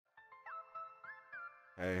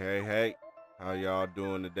Hey, how y'all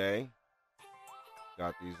doing today?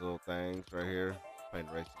 Got these little things right here. Playing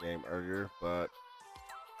the racing game earlier, but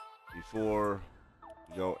before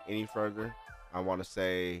we go any further, I want to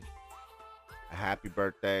say a happy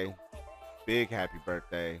birthday, big happy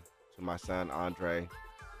birthday to my son Andre.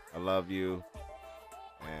 I love you,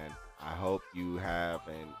 and I hope you have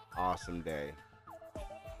an awesome day.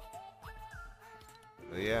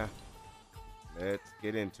 So yeah, let's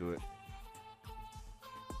get into it.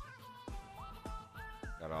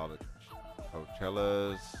 Got all the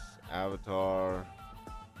Coachellas, Avatar,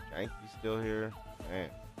 janky still here.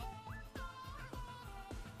 Man,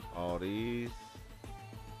 all these.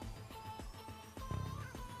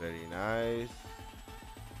 Very nice.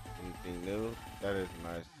 Anything new? That is a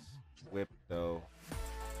nice whip though.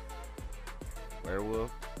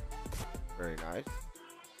 Werewolf. Very nice.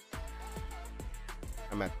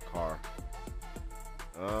 I'm at the car.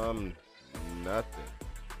 Nothing.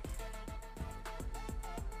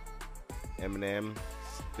 Eminem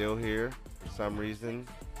still here for some reason.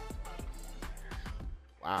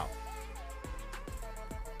 Wow.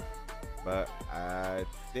 But I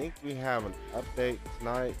think we have an update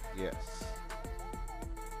tonight. Yes.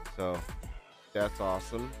 So that's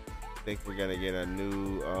awesome. I think we're gonna get a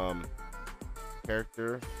new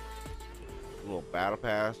character, a little battle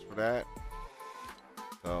pass for that.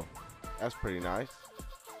 So that's pretty nice.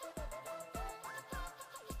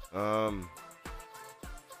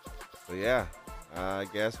 So yeah, I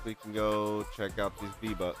guess we can go check out these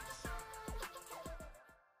V-Bucks.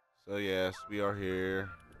 So yes, we are here.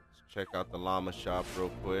 Let's check out the llama shop real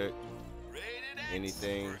quick.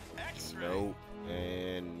 Anything? Nope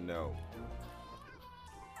and no.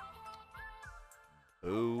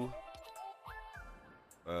 Boo.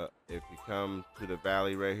 But if you come to the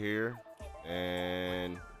valley right here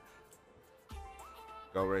and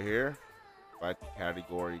go right here, fight the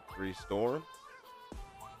category 3 storm,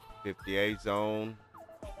 58 zone,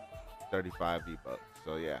 35 V-Bucks.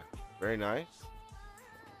 So yeah, very nice.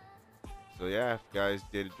 So yeah, if you guys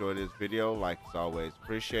did enjoy this video, like as always,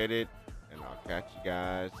 appreciate it. And I'll catch you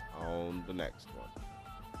guys on the next one.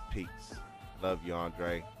 Peace. Love you,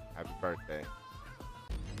 Andre. Happy birthday.